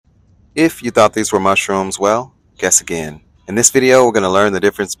If you thought these were mushrooms, well, guess again. In this video, we're going to learn the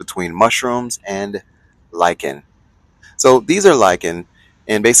difference between mushrooms and lichen. So these are lichen,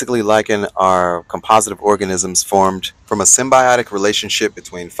 and basically lichen are composite of organisms formed from a symbiotic relationship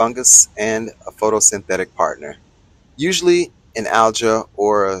between fungus and a photosynthetic partner, usually an alga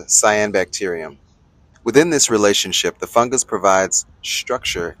or a cyanobacterium. Within this relationship, the fungus provides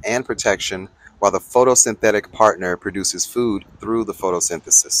structure and protection while the photosynthetic partner produces food through the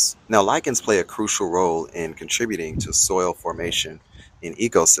photosynthesis. Now, lichens play a crucial role in contributing to soil formation in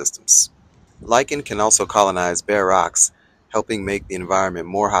ecosystems. Lichen can also colonize bare rocks, helping make the environment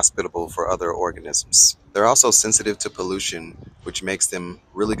more hospitable for other organisms. They're also sensitive to pollution, which makes them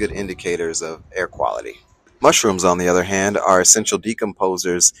really good indicators of air quality. Mushrooms, on the other hand, are essential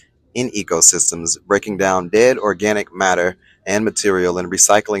decomposers in ecosystems, breaking down dead organic matter and material and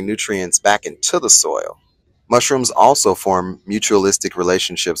recycling nutrients back into the soil. Mushrooms also form mutualistic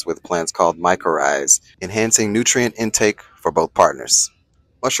relationships with plants called mycorrhizae, enhancing nutrient intake for both partners.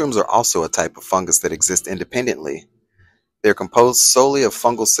 Mushrooms are also a type of fungus that exists independently. They're composed solely of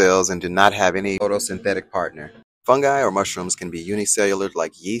fungal cells and do not have any photosynthetic partner. Fungi or mushrooms can be unicellular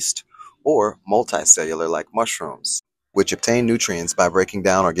like yeast or multicellular like mushrooms, which obtain nutrients by breaking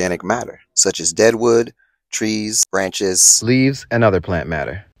down organic matter, such as dead wood, trees, branches, leaves, and other plant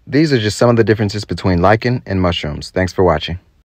matter. These are just some of the differences between lichen and mushrooms. Thanks for watching.